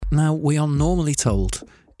Now, we are normally told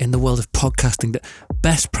in the world of podcasting that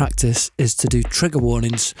best practice is to do trigger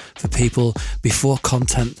warnings for people before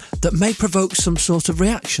content that may provoke some sort of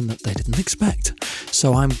reaction that they didn't expect.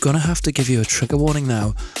 So I'm going to have to give you a trigger warning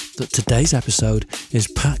now that today's episode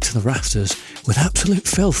is packed to the rafters with absolute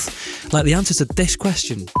filth. Like the answer to this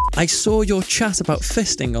question: I saw your chat about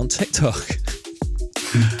fisting on TikTok.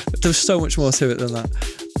 There was so much more to it than that.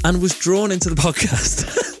 And was drawn into the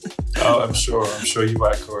podcast. Oh, I'm sure you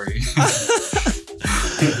were, Corey.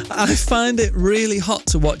 I find it really hot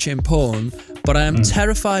to watch in porn, but I am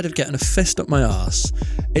terrified of getting a fist up my arse.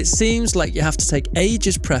 It seems like you have to take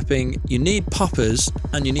ages prepping, you need poppers,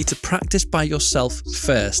 and you need to practice by yourself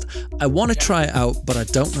first. I want to try it out, but I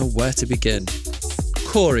don't know where to begin.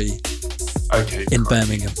 Corey. Okay. In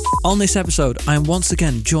Birmingham. On this episode, I am once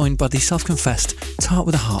again joined by the self-confessed tart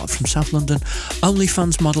with a heart from South London,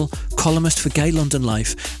 OnlyFans model, columnist for Gay London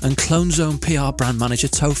Life, and Clone Zone PR brand manager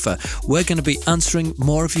Topher. We're going to be answering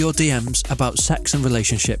more of your DMs about sex and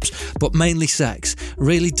relationships, but mainly sex,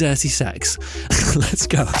 really dirty sex. Let's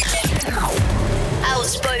go.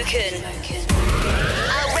 Outspoken,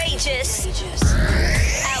 outrageous,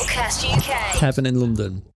 Outcast UK. Kevin in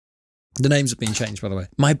London. The names have been changed, by the way.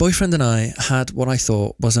 My boyfriend and I had what I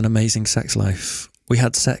thought was an amazing sex life. We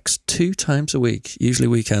had sex 2 times a week, usually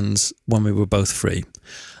weekends, when we were both free.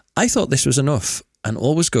 I thought this was enough and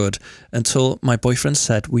all was good until my boyfriend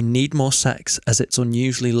said we need more sex as it's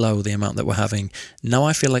unusually low, the amount that we're having. Now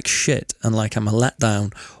I feel like shit and like I'm a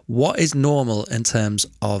letdown. What is normal in terms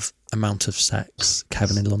of amount of sex?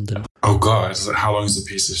 Kevin in London. Oh God, how long is a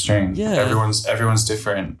piece of string? Yeah. Everyone's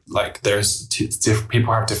different. Like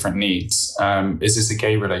people have different needs. Is this a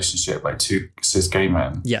gay relationship, like 2 cis gay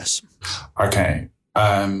men? Yes. Okay.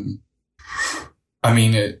 I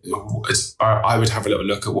mean, I would have a little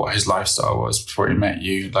look at what his lifestyle was before he met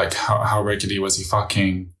you. Like how regularly was he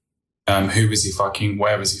fucking? Who was he fucking?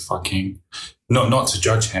 Where was he fucking? Not to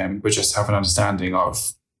judge him, but just have an understanding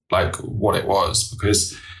of like what it was,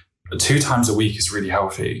 because 2 times a week is really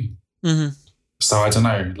healthy. Mm-hmm. So I don't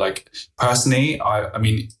know, like personally, I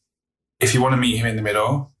mean, if you want to meet him in the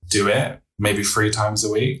middle, do it. Maybe 3 times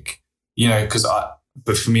a week,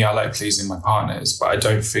 but for me, I like pleasing my partners, but I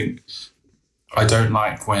don't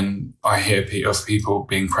like when I hear of people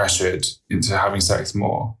being pressured into having sex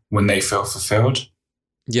more when they feel fulfilled.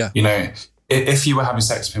 Yeah. If you were having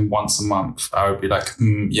sex with him once a month, I would be like,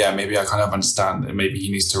 yeah, maybe I kind of understand that maybe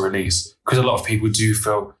he needs to release. Because a lot of people do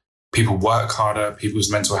feel people work harder, people's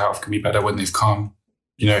mental health can be better when they've come.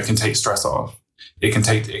 It can take stress off. It can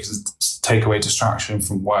take away distraction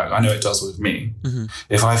from work. I know it does with me. Mm-hmm.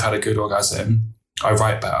 If I've had a good orgasm, I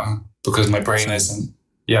write better because my brain isn't.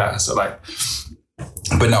 Yeah, so like,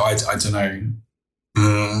 but no, I don't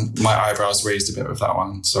know. My eyebrows raised a bit with that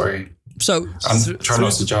one. Sorry. So I'm trying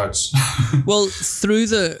not to judge. Well, through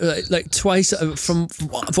the twice from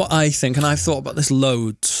what I think, and I've thought about this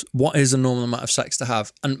loads. What is a normal amount of sex to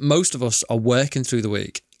have? And most of us are working through the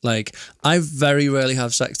week. Like I very rarely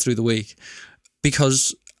have sex through the week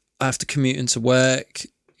because I have to commute into work.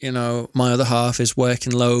 My other half is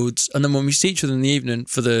working loads. And then when we see each other in the evening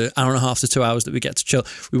for the 1.5 to 2 hours that we get to chill,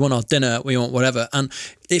 we want our dinner, we want whatever. And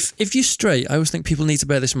if you're straight, I always think people need to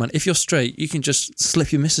bear this in mind. If you're straight, you can just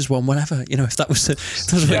slip your missus one whenever, if that was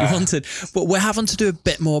what you wanted. But we're having to do a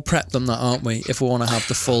bit more prep than that, aren't we? If we want to have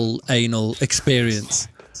the full anal experience.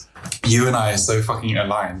 You and I are so fucking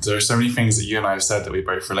aligned. There are so many things that you and I have said that we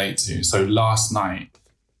both relate to. So last night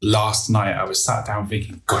I was sat down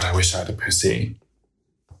thinking, God, I wish I had a pussy.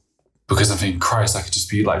 Because I'm thinking, Christ, I could just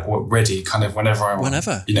be like ready kind of whenever I want.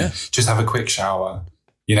 Whenever, just have a quick shower,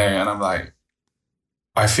 and I'm like,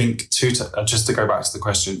 I think just to go back to the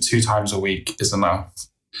question, 2 times a week is enough.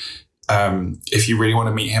 If you really want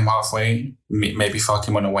to meet him halfway, maybe fuck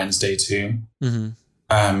him on a Wednesday too.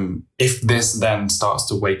 Mm-hmm. If this then starts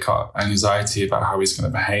to wake up anxiety about how he's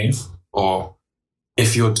going to behave, or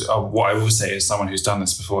if you're, what I will say is someone who's done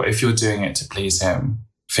this before, if you're doing it to please him,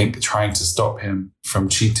 trying to stop him from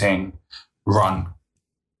cheating, run.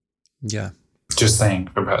 Yeah. Just saying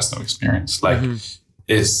from personal experience. Like,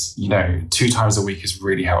 is, 2 times a week is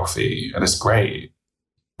really healthy and it's great.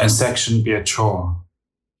 And sex shouldn't be a chore.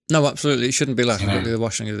 No, absolutely. It shouldn't be like the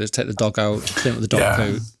washing. Just take the dog out, clean with the dog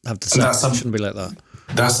food, have the sex. It shouldn't be like that.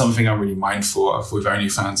 That's something I'm really mindful of with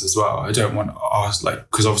OnlyFans as well. I don't want us,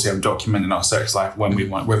 because obviously I'm documenting our sex life when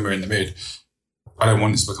we're in the mood. I don't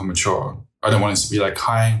want it to become a chore. I don't want it to be like,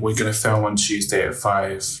 hi, we're going to film on Tuesday at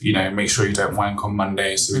 5, make sure you don't wank on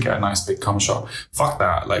Monday so we get a nice big cum shot. Fuck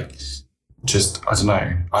that. Like, just, I don't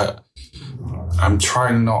know. I'm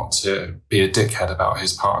trying not to be a dickhead about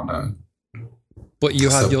his partner. But you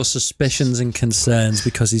have So- your suspicions and concerns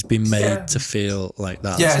because he's been made to feel like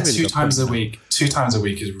that. Yeah, That's a really 2 good times point, a week. 2 times a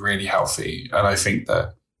week is really healthy. And I think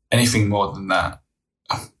that anything more than that,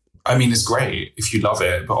 I mean, it's great if you love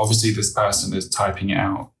it, but obviously this person is typing it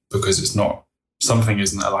out because it's not, something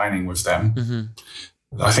isn't aligning with them.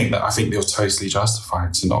 Mm-hmm. I think you're totally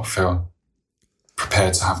justified to not feel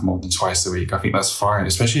prepared to have more than twice a week. I think that's fine,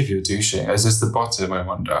 especially if you're douching. Is this the bottom, I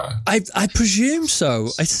wonder? I presume so.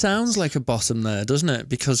 It sounds like a bottom there, doesn't it?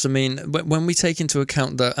 Because, I mean, when we take into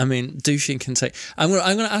account that, I mean, douching can take... I'm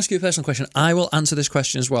going to ask you a personal question. I will answer this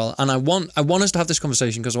question as well. And I want us to have this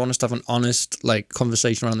conversation because I want us to have an honest, like,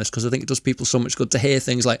 conversation around this because I think it does people so much good to hear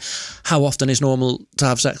things like, how often is normal to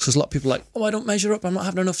have sex? Because a lot of people are like, oh, I don't measure up. I'm not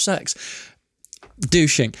having enough sex.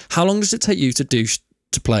 Douching. How long does it take you to douche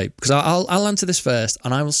to play? Because I'll answer this first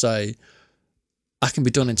and I will say I can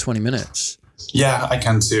be done in 20 minutes. Yeah, I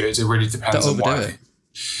can too. It really depends on Don't overdo why. it.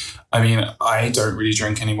 I mean, I don't really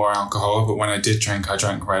drink any more alcohol, but when I did drink, I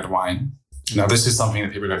drank red wine. Now, this is something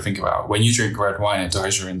that people don't think about. When you drink red wine, it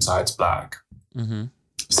dyes your insides black. Mm-hmm.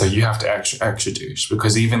 So you have to extra douche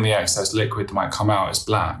because even the excess liquid that might come out is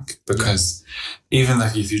black because even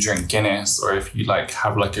like if you drink Guinness or if you like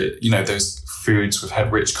have like those foods with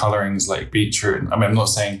rich colorings like beetroot. I mean, I'm not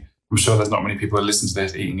saying, I'm sure there's not many people who listen to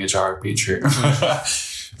this eating a jar of beetroot,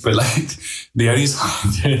 but like the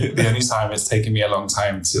only time it's taken me a long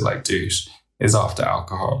time to like douche is after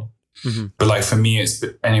alcohol. Mm-hmm. But like for me, it's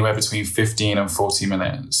anywhere between 15 and 40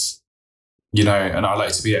 minutes, and I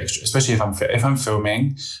like to be extra, especially if I'm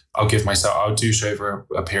filming, I'll douche over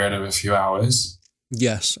a period of a few hours.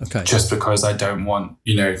 Yes. Okay. Just because I don't want,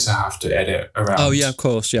 to have to edit around. Oh yeah, of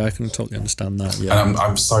course. Yeah, I can totally understand that. Yeah. And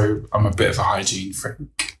I'm a bit of a hygiene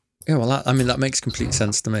freak. Yeah, well, that makes complete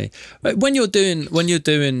sense to me. When you're doing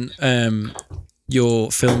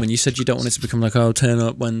your filming, you said you don't want it to become like, oh, turn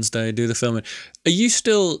up Wednesday, do the filming.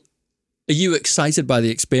 Are you excited by the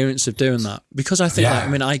experience of doing that? Because I think,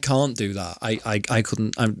 I can't do that. I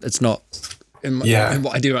couldn't. It's not in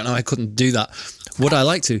what I do right now. I couldn't do that. Would I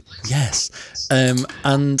like to? Yes.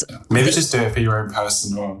 And maybe just do it for your own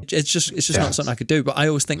personal. It's just not something I could do. But I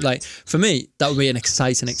always think like for me that would be an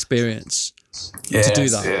exciting experience to do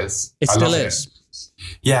that. It still is.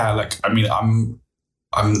 Yeah, like I mean, I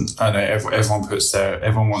know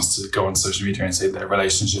everyone wants to go on social media and say their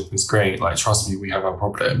relationship is great. Like, trust me, we have our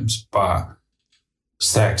problems, but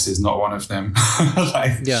sex is not one of them.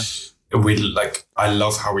 I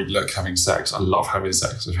love how we look having sex. I love having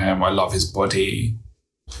sex with him. I love his body.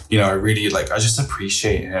 I really I just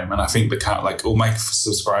appreciate him. And I think all my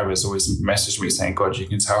subscribers always message me saying, God, you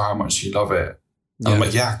can tell how much you love it. And I'm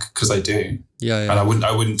like, yeah, because I do. Yeah. And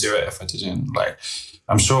I wouldn't do it if I didn't.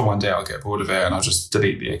 I'm sure one day I'll get bored of it and I'll just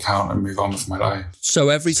delete the account and move on with my life. So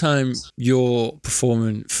every time you're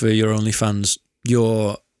performing for your OnlyFans,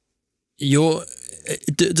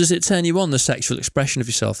 does it turn you on, the sexual expression of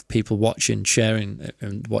yourself, people watching, sharing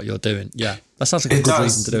and what you're doing? Yeah, that sounds like a good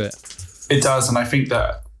reason to do it. It does, and I think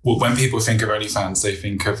that when people think of OnlyFans, they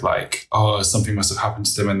think of something must have happened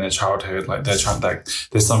to them in their childhood, there's something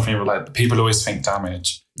people always think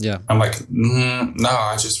damage. Yeah, I'm like, no,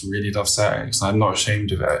 I just really love sex. I'm not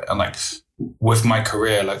ashamed of it, and with my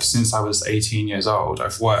career, since I was 18 years old,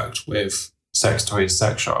 I've worked with sex toys,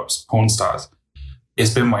 sex shops, porn stars.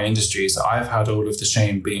 It's been my industry, so I've had all of the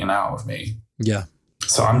shame beaten out of me. Yeah.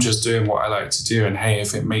 So I'm just doing what I like to do, and hey,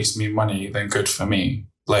 if it makes me money, then good for me.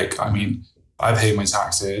 I pay my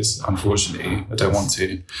taxes. Unfortunately, I don't want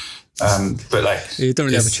to, but you don't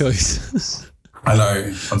really have a choice. I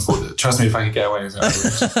know. Unfortunately, trust me, if I could get away with it, I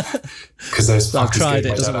would. Because those fuckers tried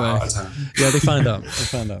gave it, my dad a heart doesn't attack. Yeah, they find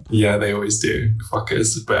out. Yeah, they always do,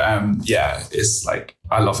 fuckers. But it's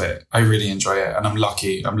I love it. I really enjoy it, and I'm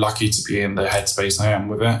lucky. I'm lucky to be in the headspace I am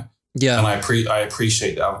with it. Yeah, and I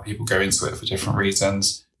appreciate that other people go into it for different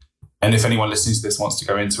reasons. And if anyone listening to this wants to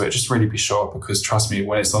go into it, just really be sure, because trust me,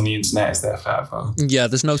 when it's on the internet, it's there forever. Yeah,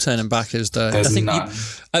 there's no turning back, is there? There's I think none.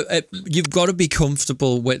 You've got to be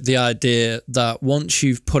comfortable with the idea that once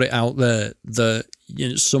you've put it out there,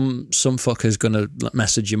 some fucker's going to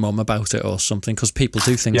message your mum about it or something, because people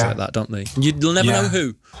do things like that, don't they? You'll never know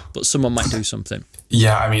who, but someone might do something.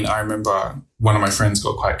 Yeah, I mean, I remember one of my friends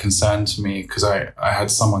got quite concerned to me because I had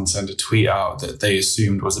someone send a tweet out that they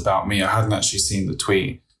assumed was about me. I hadn't actually seen the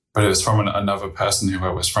tweet, but it was from another person who I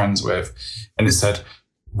was friends with. And it said,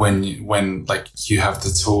 when you have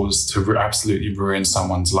the tools to absolutely ruin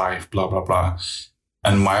someone's life, blah, blah, blah.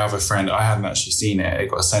 And my other friend, I hadn't actually seen it.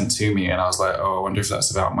 It got sent to me and I was like, oh, I wonder if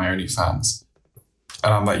that's about my OnlyFans.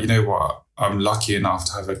 And I'm like, you know what? I'm lucky enough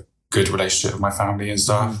to have a good relationship with my family and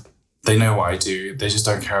stuff. They know what I do. They just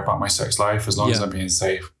don't care about my sex life as long as I'm being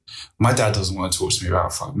safe. My dad doesn't want to talk to me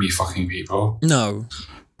about me fucking people. No.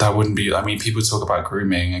 That wouldn't be, I mean, people talk about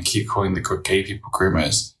grooming and keep calling the gay people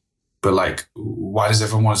groomers. But like, why does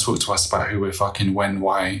everyone want to talk to us about who we're fucking, when,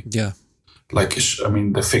 why? Yeah. Like, I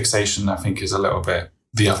mean, the fixation, I think, is a little bit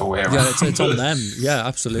the other way around. Yeah, it's on them. Yeah,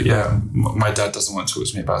 absolutely. Yeah, my dad doesn't want to talk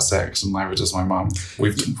to me about sex, and neither does my mum.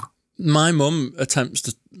 My mum attempts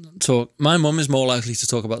to talk. My mum is more likely to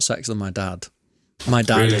talk about sex than my dad. My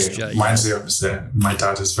dad really? is. Yeah, Mine's the opposite. My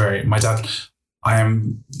dad is I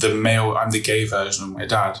am I'm the gay version of my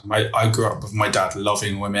dad. I grew up with my dad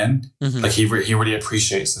loving women. Mm-hmm. Like he really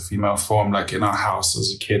appreciates the female form. Like in our house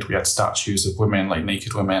as a kid, we had statues of women, like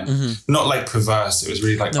naked women. Mm-hmm. Not like perverse. It was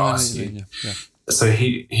really like artsy. Yeah. So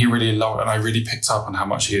he really loved, and I really picked up on how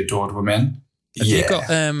much he adored women. Have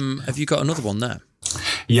you got another one there?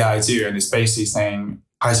 Yeah, I do. And it's basically saying,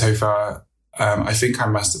 hi Topher, I think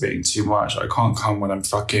I'm masturbating too much. I can't come when I'm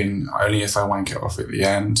fucking, only if I wank it off at the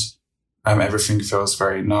end. Everything feels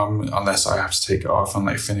very numb unless I have to take it off and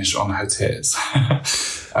like finish on her tits.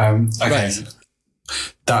 Okay. Right.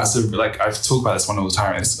 That's I've talked about this one all the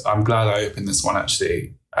time. I'm glad I opened this one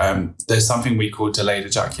actually. There's something we call delayed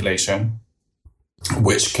ejaculation,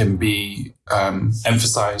 which can be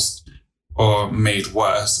emphasized or made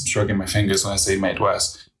worse. I'm shrugging my fingers when I say made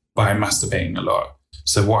worse by masturbating a lot.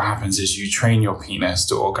 So what happens is you train your penis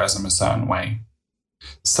to orgasm a certain way.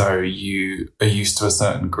 So you are used to a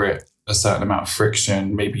certain grip, a certain amount of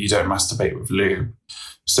friction. Maybe you don't masturbate with lube.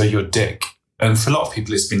 So your dick, and for a lot of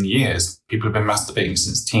people, it's been years. People have been masturbating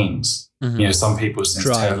since teens. Mm-hmm. You know, some people since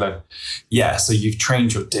Taylor. Yeah, so you've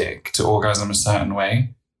trained your dick to orgasm a certain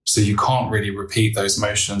way. So you can't really repeat those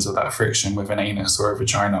motions or that friction with an anus or a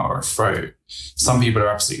vagina or a throat. Some people are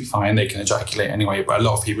absolutely fine. They can ejaculate anyway, but a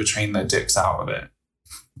lot of people train their dicks out of it.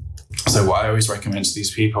 So what I always recommend to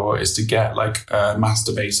these people is to get like a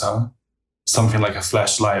masturbator, something like a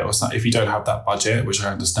fleshlight or something. If you don't have that budget, which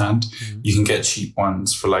I understand, you can get cheap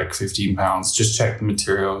ones for like £15. Just check the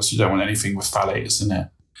materials. You don't want anything with phthalates in it.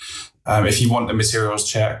 If you want the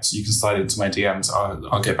materials checked, you can slide into my DMs.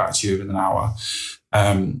 I'll get back to you in an hour.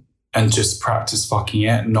 And just practice fucking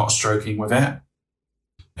it, not stroking with it.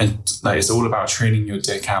 And like, it's all about training your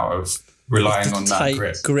dick out of relying on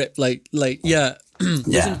that grip. Yeah.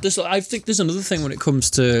 Yeah. I think there's another thing when it comes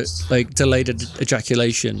to like delayed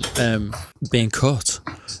ejaculation, being cut.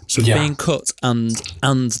 So being cut and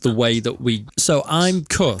the way that so I'm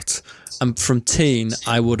cut, and from teen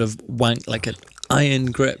I would have wanked like an iron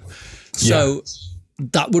grip. So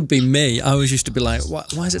that would be me. I always used to be like, why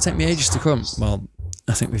does it take me ages to come? Well,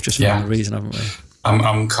 I think we've just found the reason, haven't we?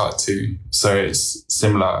 I'm cut too, so it's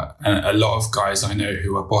similar. And a lot of guys I know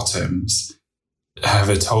who are bottoms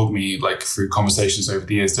have told me, like through conversations over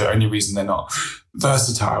the years, the only reason they're not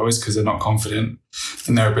versatile is because they're not confident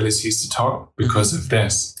in their abilities to top because of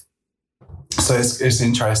this. So it's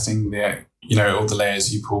interesting that, you know, all the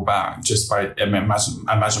layers you pull back just by,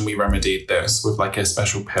 imagine we remedied this with like a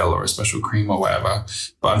special pill or a special cream or whatever.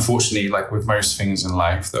 But unfortunately, like with most things in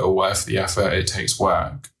life that are worth the effort, it takes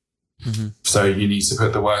work. Mm-hmm. So you need to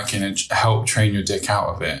put the work in and help train your dick out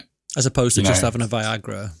of it. As opposed to just having a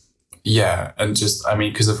Viagra. Yeah, and just, I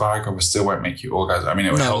mean, because a Viagra still won't make you orgasm. I mean,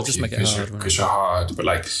 it will help you because you're hard, but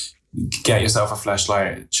like, get yourself a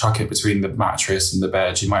fleshlight, chuck it between the mattress and the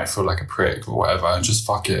bed. You might feel like a prick or whatever, and just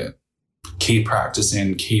fuck it. Keep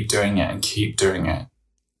practicing, keep doing it, and keep doing it.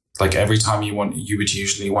 Like every time you would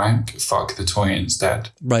usually wank, fuck the toy instead.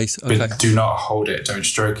 Right, okay. But do not hold it, don't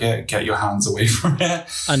stroke it, get your hands away from it.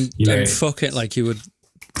 And fuck it like you would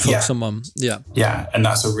fuck someone. Yeah. Yeah, and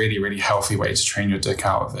that's a really, really healthy way to train your dick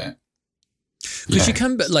out of it. Because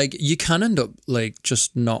you can end up like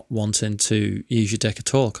just not wanting to use your dick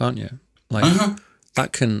at all, can't you? Like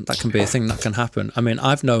that can be a thing that can happen. I mean,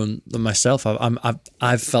 I've known that myself.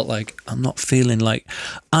 I've felt like I'm not feeling like,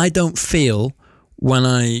 I don't feel when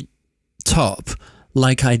I top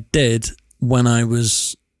like I did when I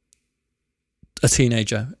was a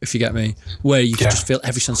teenager, if you get me, where you can just feel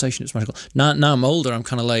every sensation. It's magical. Now I'm older, I'm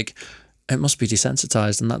kind of like, it must be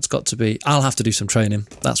desensitized, and that's got to be, I'll have to do some training.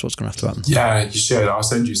 That's what's going to have to happen. Yeah, you should. I'll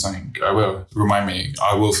send you something. I will. Remind me.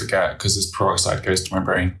 I will forget because this peroxide goes to my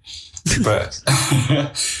brain. But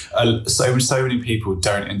so many people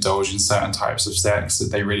don't indulge in certain types of sex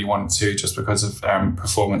that they really want to just because of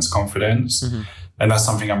performance confidence. Mm-hmm. And that's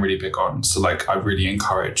something I'm really big on. So like, I really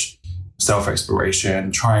encourage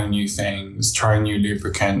self-exploration, trying new things, trying new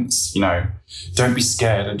lubricants, you know, don't be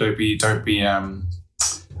scared and don't be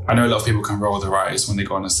I know a lot of people can roll their eyes when they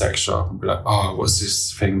go on a sex shop and be like, oh, what's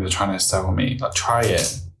this thing they're trying to sell me? Like, try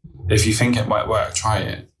it. If you think it might work, try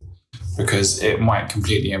it. Because it might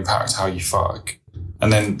completely impact how you fuck.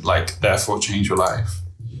 And then, like, therefore change your life.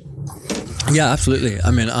 Yeah, absolutely.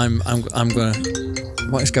 I mean, I'm gonna.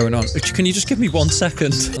 What is going on? Can you just give me 1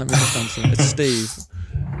 second? Let me just answer. It's Steve.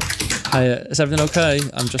 Hi, is everything okay?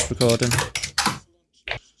 I'm just recording.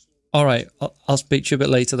 All right, I'll speak to you a bit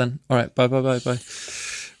later then. All right, bye.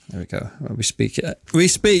 There we go. We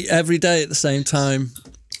speak every day at the same time.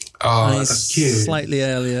 Oh, that's cute. Slightly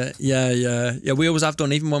earlier. Yeah. We always have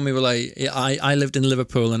done, even when we were like, I lived in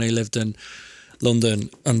Liverpool and he lived in London,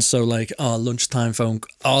 and so like our lunchtime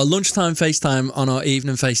FaceTime on our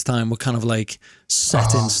evening FaceTime were kind of like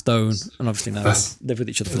set in stone, and obviously now we live with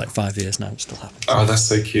each other for like 5 years now. It still happens. Oh, that's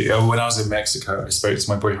so cute. When I was in Mexico, I spoke to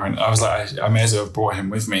my boyfriend. I was like, I may as well have brought him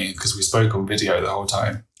with me because we spoke on video the whole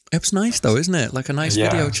time. It's nice though, isn't it? Like a nice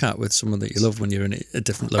video chat with someone that you love when you're in a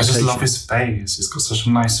different location. I just love his face. He's got such a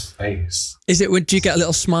nice face. Is it? Do you get a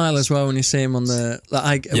little smile as well when you see him on the?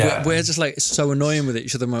 We're just like so annoying with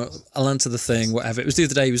each other. I'll answer the thing, whatever. It was the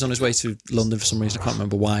other day. He was on his way to London for some reason. I can't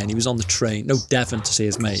remember why. And he was on the train, Devon, to see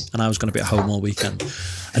his mate. And I was going to be at home all weekend.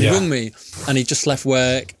 And he rung me, and he just left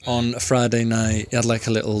work on a Friday night. He had like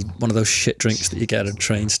a little one of those shit drinks that you get at a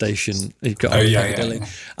train station. He got Piccadilly,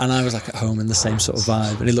 and I was like at home in the same sort of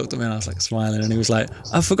vibe. And he looked at me, and I was like smiling, and he was like,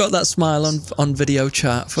 "I forgot that smile on video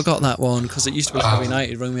chat. Forgot that one because it used to be like every night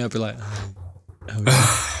he'd ring me. I'd be like."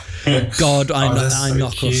 God,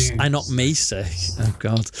 I knock me sick. Oh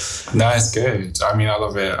God. No, it's good. I mean, I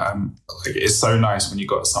love it. Like, it's so nice when you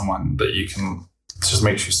got someone that you can just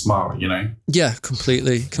makes you smile, you know? Yeah,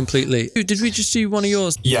 completely. Did we just do one of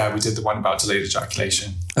yours? Yeah, we did the one about delayed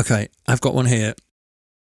ejaculation. Okay, I've got one here.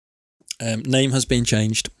 Name has been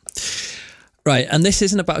changed. Right, and this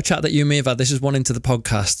isn't about a chat that you and me have had. This is one into the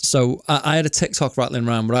podcast. So I had a TikTok rattling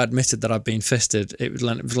around where I admitted that I'd been fisted. It was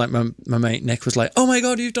like my mate Nick was like, "Oh my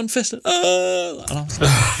God, you've done fisted!" Oh! And I was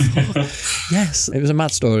like, oh. Yes, it was a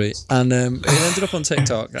mad story, and it ended up on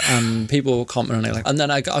TikTok, and people were commenting on it. And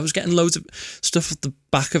then I was getting loads of stuff at the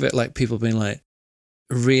back of it, like people being like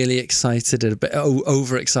really excited, a bit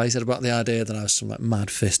overexcited about the idea that I was some like mad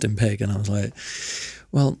fisting pig, and I was like,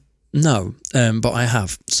 well. No, but I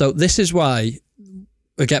have. So this is why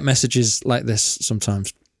I get messages like this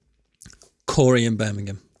sometimes. Corey in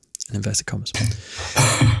Birmingham, in inverted commas.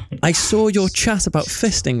 I saw your chat about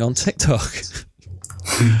fisting on TikTok.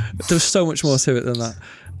 There's so much more to it than that.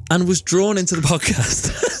 And was drawn into the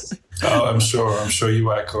podcast. Oh, I'm sure you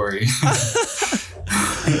were, Corey.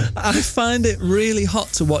 I find it really hot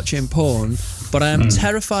to watch in porn, but I am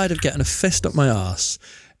terrified of getting a fist up my arse.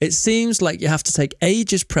 It seems like you have to take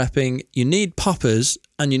ages prepping, you need poppers,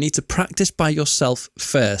 and you need to practice by yourself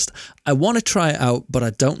first. I want to try it out, but I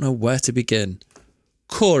don't know where to begin.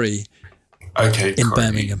 Corey. Okay, in Corey.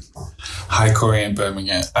 Birmingham. Hi, Corey in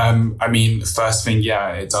Birmingham. I mean, the first thing,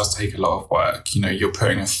 it does take a lot of work. You know, you're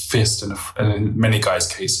putting a fist and in many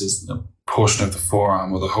guys' cases, a portion of the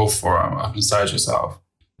forearm or the whole forearm up inside yourself.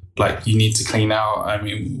 Like, you need to clean out. I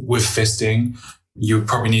mean, with fisting, you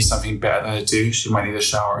probably need something better than a douche. You might need a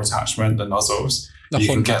shower attachment, the nozzles.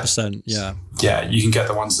 100%, yeah. Yeah, you can get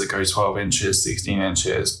the ones that go 12 inches, 16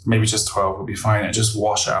 inches, maybe just 12 will be fine. And just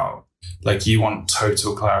wash out. Like, you want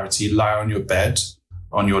total clarity. Lie on your bed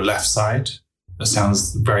on your left side. That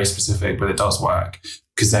sounds very specific, but it does work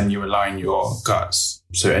because then you align your guts.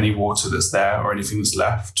 So any water that's there or anything that's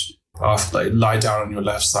left, lie down on your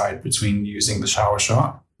left side between using the shower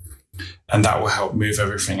shot. And that will help move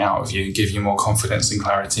everything out of you and give you more confidence and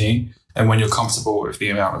clarity. And when you're comfortable with the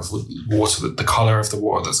amount of water, the color of the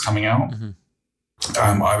water that's coming out,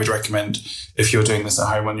 I would recommend, if you're doing this at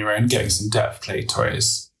home on your own, getting some depth plate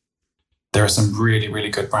toys. There are some really, really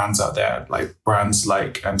good brands out there, like brands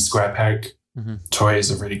like Square Peg. Toys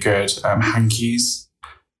are really good. Hankies,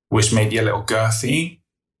 which may be a little girthy,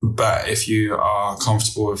 but if you are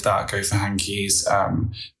comfortable with that, go for Hankies.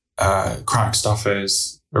 Crack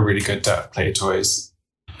Stuffers are really good depth play toys.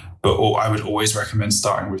 But I would always recommend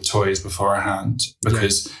starting with toys before a hand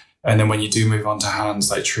because, and then when you do move on to hands,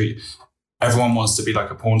 like everyone wants to be like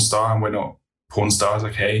a porn star and we're not porn stars,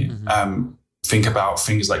 okay? Think about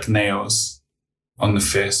things like nails on the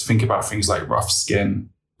fist. Think about things like rough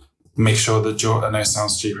skin. Make sure the jaw, I know it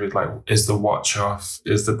sounds stupid, like is the watch off?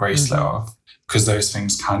 Is the bracelet off? Because those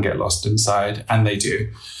things can get lost inside and they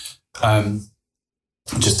do.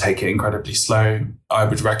 Just take it incredibly slow. I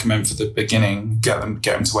would recommend for the beginning, get them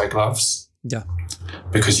to wear gloves. Yeah.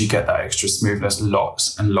 Because you get that extra smoothness,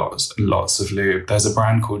 lots and lots and lots of lube. There's a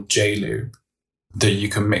brand called J-Lube that you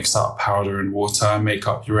can mix up powder and water and make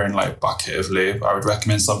up your own like bucket of lube. I would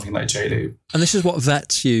recommend something like J-Lube. And this is what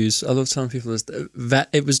vets use. I love telling people this.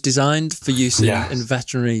 It was designed for use in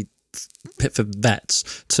veterinary, for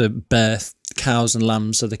vets to birth cows and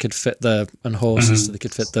lambs so they could fit and horses so they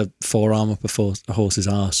could fit the forearm up a horse's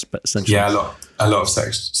arse, but essentially. Yeah, a lot of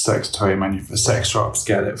sex toy sex shops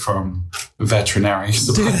get it from veterinary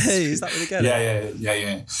supplies. Do they? Is that where they get it?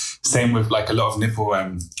 Yeah. Same with like a lot of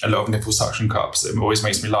nipple suction cups. It always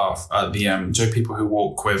makes me laugh. The people who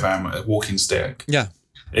walk with a walking stick. Yeah.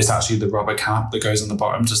 It's actually the rubber cap that goes on the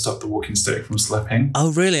bottom to stop the walking stick from slipping.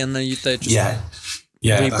 Oh, really? And then they just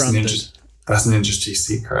rebranded. That's an industry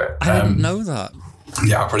secret. I didn't know that.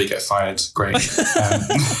 Yeah, I'll probably get fired. Great.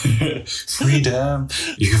 Freedom.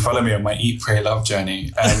 You can follow me on my Eat, Pray, Love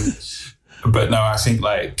journey. But no, I think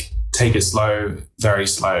like take it slow, very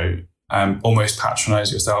slow. Almost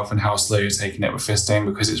patronize yourself and how slow you're taking it with fisting,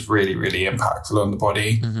 because it's really, really impactful on the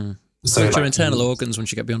body. Mm-hmm. So like your internal organs,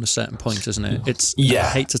 once you get beyond a certain point, isn't it? I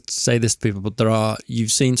hate to say this to people, but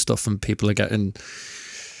you've seen stuff and people are getting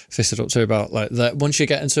fisted up to about like that. Once you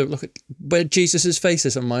get into, look at where Jesus's face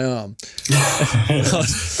is on my arm.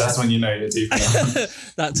 That's when you know you're deep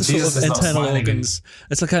enough. That's a sort of internal organs.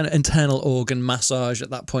 It's like an internal organ massage at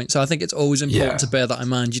that point. So I think it's always important to bear that in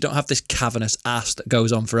mind. You don't have this cavernous ass that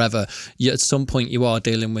goes on forever. At some point you are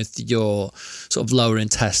dealing with your sort of lower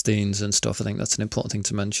intestines and stuff. I think that's an important thing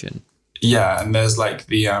to mention. Yeah, and there's like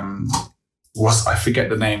the I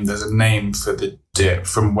forget the name. There's a name for the dip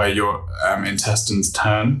from where your intestines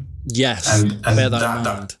turn. Yes, and bear that in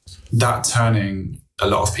mind. That turning,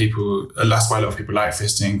 that's why a lot of people like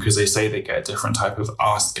fisting, because they say they get a different type of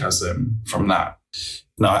orgasm from that.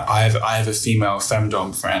 Now, I have a female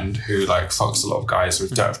femdom friend who like fucks a lot of guys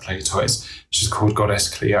with dirt play toys. She's called Goddess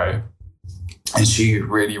Cleo, and she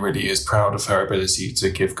really, really is proud of her ability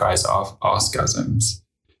to give guys orgasms.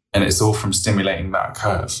 And it's all from stimulating that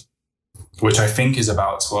curve, which I think is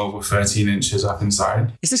about 12 or 13 inches up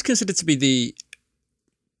inside. Is this considered to be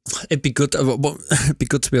it'd be good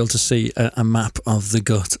to be able to see a map of the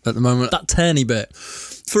gut at the moment. That turny bit.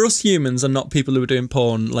 For us humans and not people who are doing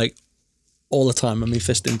porn like all the time, and me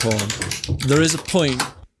fisting porn, there is a point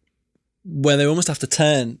where they almost have to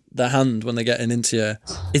turn their hand when they're getting into you.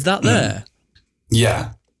 Is that there?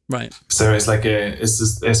 Yeah. Right. So it's like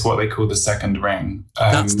it's what they call the second ring.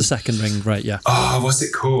 That's the second ring, right? Yeah. Oh, what's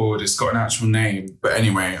it called? It's got an actual name, but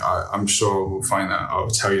anyway, I'm sure we'll find that. I'll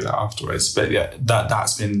tell you that afterwards. But yeah,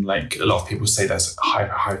 that's been like, a lot of people say that's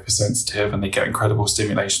hypersensitive, and they get incredible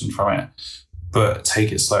stimulation from it. But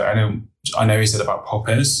take it slow. I know you said about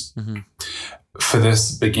poppers. Mm-hmm. For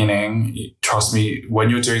this beginning, trust me, when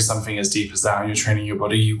you're doing something as deep as that and you're training your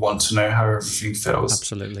body, you want to know how everything feels.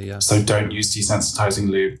 Absolutely, yeah. So don't use desensitizing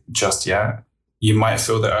lube just yet. You might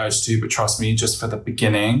feel the urge to, but trust me, just for the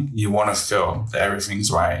beginning, you want to feel that everything's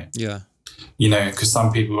right. Yeah. You know, because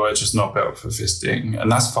some people are just not built for fisting, and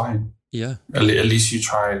that's fine. Yeah. At least you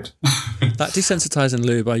tried. That desensitizing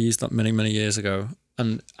lube, I used that many, many years ago.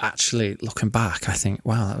 And actually, looking back, I think,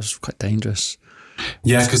 wow, that was quite dangerous.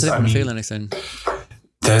 Yeah, because I didn't feel anything.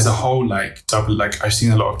 There's a whole I've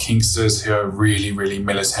seen a lot of kinksters who are really, really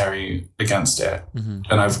military against it.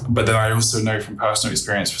 Mm-hmm. But then I also know from personal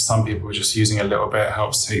experience, for some people, just using a little bit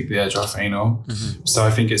helps take the edge off anal. Mm-hmm. So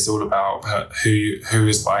I think it's all about who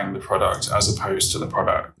is buying the product as opposed to the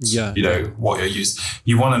product. Yeah. You know, what you're using.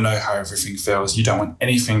 You want to know how everything feels. You don't want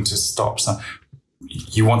anything to stop.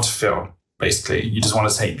 You want to feel, basically. You just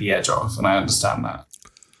want to take the edge off, and I understand that.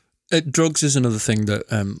 Drugs is another thing that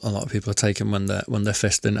a lot of people are taking when they're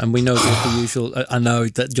fisting, and we know the usual. I know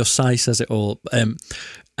that your Sai says it all.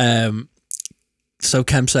 So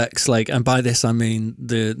chemsex, like, and by this I mean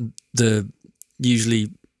the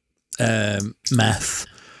usually meth,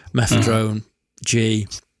 methadone, G.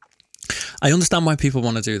 I understand why people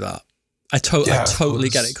want to do that. I totally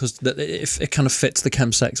get it, because if it kind of fits the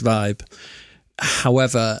chemsex vibe.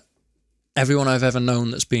 However, everyone I've ever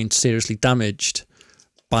known that's been seriously damaged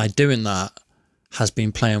by doing that has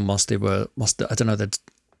been playing whilst they were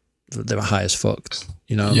high as fuck,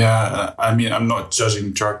 you know? Yeah, I mean, I'm not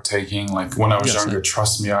judging drug taking. Like, when I was younger,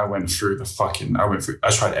 trust me, I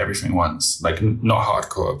tried everything once. Like, not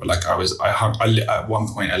hardcore, but like at one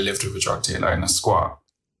point I lived with a drug dealer in a squat.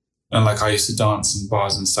 And like, I used to dance in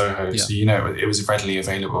bars in Soho. So, you know, it was readily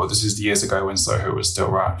available. This is years ago when Soho was still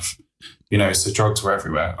rough. You know, so drugs were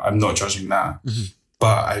everywhere. I'm not judging that. Mm-hmm.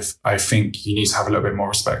 But I think you need to have a little bit more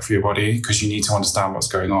respect for your body, because you need to understand what's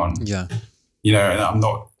going on. Yeah. You know, and I'm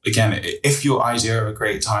not, again, if your idea of a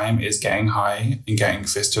great time is getting high and getting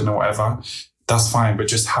fisted or whatever, that's fine. But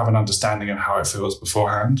just have an understanding of how it feels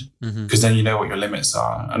beforehand, because then you know what your limits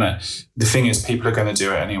are. And the thing is, people are going to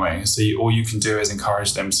do it anyway. So all you can do is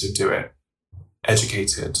encourage them to do it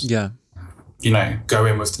educated. Yeah. You know, go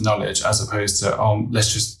in with the knowledge, as opposed to,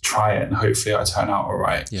 let's just try it and hopefully I turn out all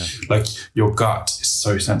right. Yeah. Like, your gut is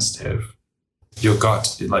so sensitive. your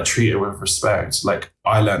gut, like treat it with respect. Like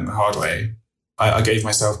I learned the hard way. I gave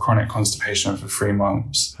myself chronic constipation for 3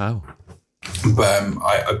 months. How? But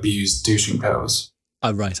I abused douching pills.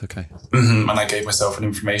 Oh, right, okay. And I gave myself an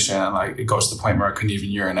inflammation, and like it got to the point where I couldn't even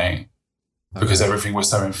urinate because everything was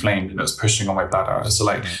so inflamed and it was pushing on my bladder. So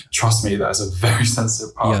like, trust me, that is a very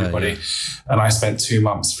sensitive part of your body. And I spent 2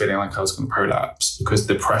 months feeling like I was going to prolapse because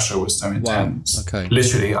the pressure was so intense. Wow. Okay.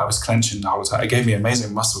 Literally, I was clenching the whole time. It gave me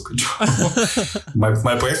amazing muscle control.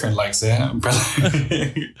 my boyfriend likes it.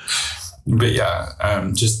 But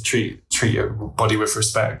yeah, just treat your body with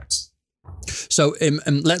respect. So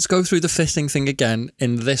let's go through the fisting thing again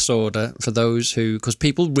in this order for those who, because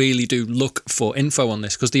people really do look for info on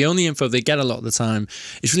this, because the only info they get a lot of the time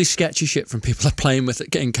is really sketchy shit from people they're playing with at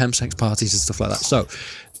getting chemsex parties and stuff like that. So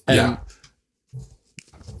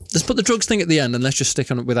let's put the drugs thing at the end and let's just stick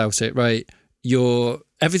on it without it, right?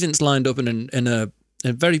 Everything's lined up in a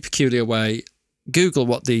very peculiar way. Google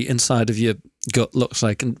what the inside of your gut looks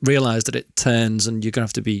like and realise that it turns, and you're going to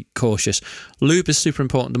have to be cautious. Lube is super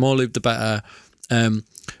important. The more lube, the better.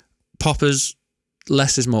 Poppers,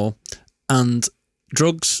 less is more. And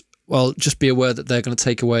drugs, well, just be aware that they're going to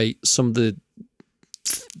take away some of the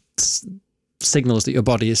signals that your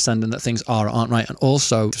body is sending that things are or aren't right. And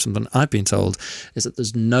also, something I've been told is that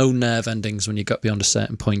there's no nerve endings when you get beyond a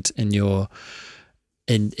certain point in your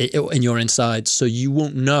inside, so you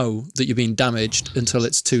won't know that you're being damaged until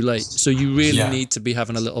it's too late. So you really need to be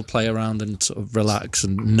having a little play around and sort of relax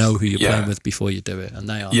and know who you're playing with before you do it. And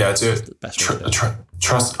they are do the best way to do it.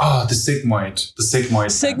 Trust. The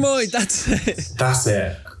sigmoid. That's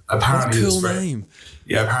it. Apparently, what a cool name.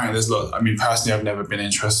 Yeah, apparently there's a lot. I mean, personally, I've never been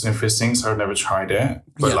interested in fisting, so I've never tried it.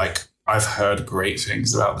 But like, I've heard great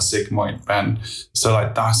things about the sigmoid bend. So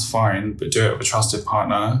like, that's fine, but do it with a trusted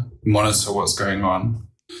partner. Monitor what's going on.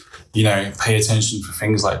 You know, pay attention for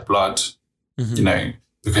things like blood. You know,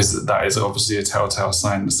 because that is obviously a telltale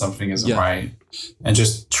sign that something isn't right. And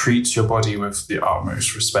just treat your body with the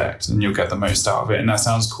utmost respect, and you'll get the most out of it. And that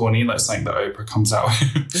sounds corny, like something that Oprah comes out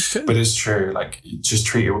with, but it's true. Like, just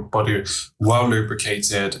treat your body well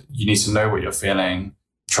lubricated. You need to know what you're feeling.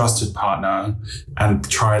 Trusted partner, and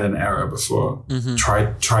trial and error before.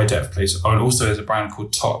 Try depth plates. Oh, and also there's a brand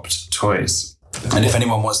called Toys. And if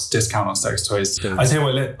anyone wants a discount on sex toys, I tell you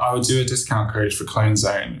what, I would do a discount code for Clone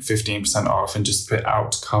Zone, 15% off, and just put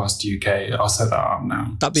Outcast UK. I'll set that up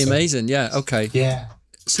now. That'd be amazing. Yeah. Okay. Yeah.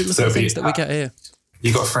 See, look at the things that we get here.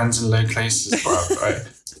 You got friends in low places, bro. Right?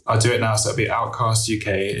 I'll do it now. So it'll be Outcast UK.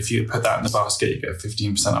 If you put that in the basket, you get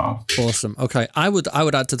 15% off. Awesome. Okay. I would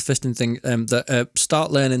add to the fisting thing that start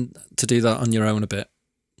learning to do that on your own a bit.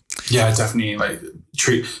 Yeah, definitely.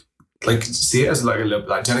 See it as like a little,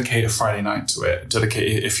 like, dedicate a Friday night to it.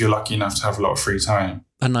 Dedicate it if you're lucky enough to have a lot of free time.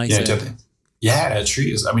 A night.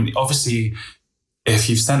 Treat us. I mean, obviously, if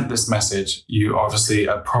you've sent this message, you obviously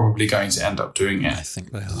are probably going to end up doing it. I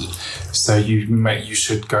think they are. So you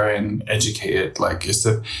should go and educate it. Like,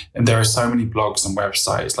 and there are so many blogs and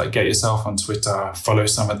websites. Like, get yourself on Twitter, follow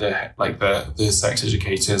some of the sex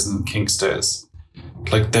educators and kinksters.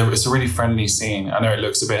 Like, it's a really friendly scene. I know it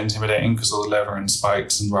looks a bit intimidating because all the leather and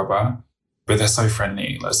spikes and rubber, but they're so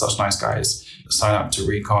friendly. Like, such nice guys. Sign up to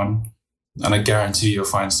Recon, and I guarantee you'll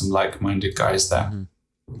find some like-minded guys there.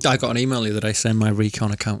 I got an email the other day saying my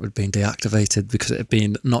Recon account had been deactivated because it had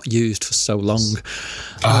been not used for so long.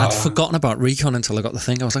 And I'd forgotten about Recon until I got the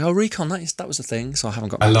thing. I was like, oh, Recon, that was a thing. So I haven't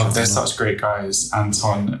got. I love, they're such great guys,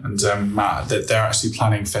 Anton and Matt, that they're actually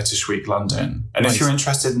planning Fetish Week London. And if you're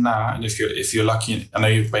interested in that, and if you're lucky, I know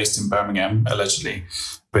you're based in Birmingham, allegedly,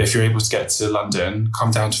 but if you're able to get to London,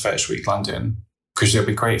 come down to Fetish Week London, because it'll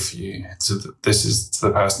be great for you. This is to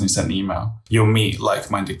the person who sent the email. You'll meet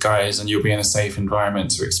like-minded guys, and you'll be in a safe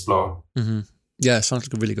environment to explore. Yeah, it sounds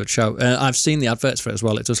like a really good show. I've seen the adverts for it as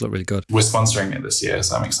well. It does look really good. We're sponsoring it this year,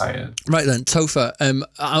 so I'm excited. Right then, Topher.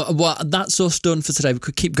 Well, that's us done for today. We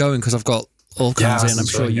could keep going because I've got all kinds in. I'm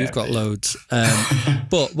sure you've got loads.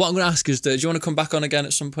 But what I'm going to ask is, do you want to come back on again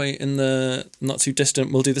at some point in the not too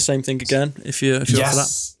distant? We'll do the same thing again if you're up for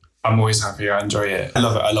that. I'm always happy. I enjoy it. I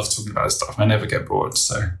love it. I love talking about this stuff. I never get bored.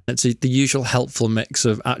 So it's the usual helpful mix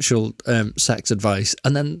of actual sex advice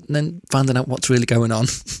and then finding out what's really going on,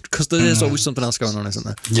 because there is always something else going on, isn't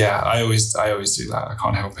there? Yeah, I always do that. I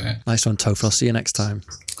can't help it. Nice one, Topher. I'll see you next time.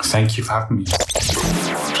 Thank you for having me.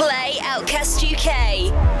 Play Outcast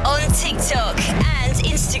UK on TikTok and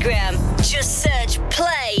Instagram. Just search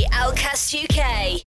Play Outcast UK.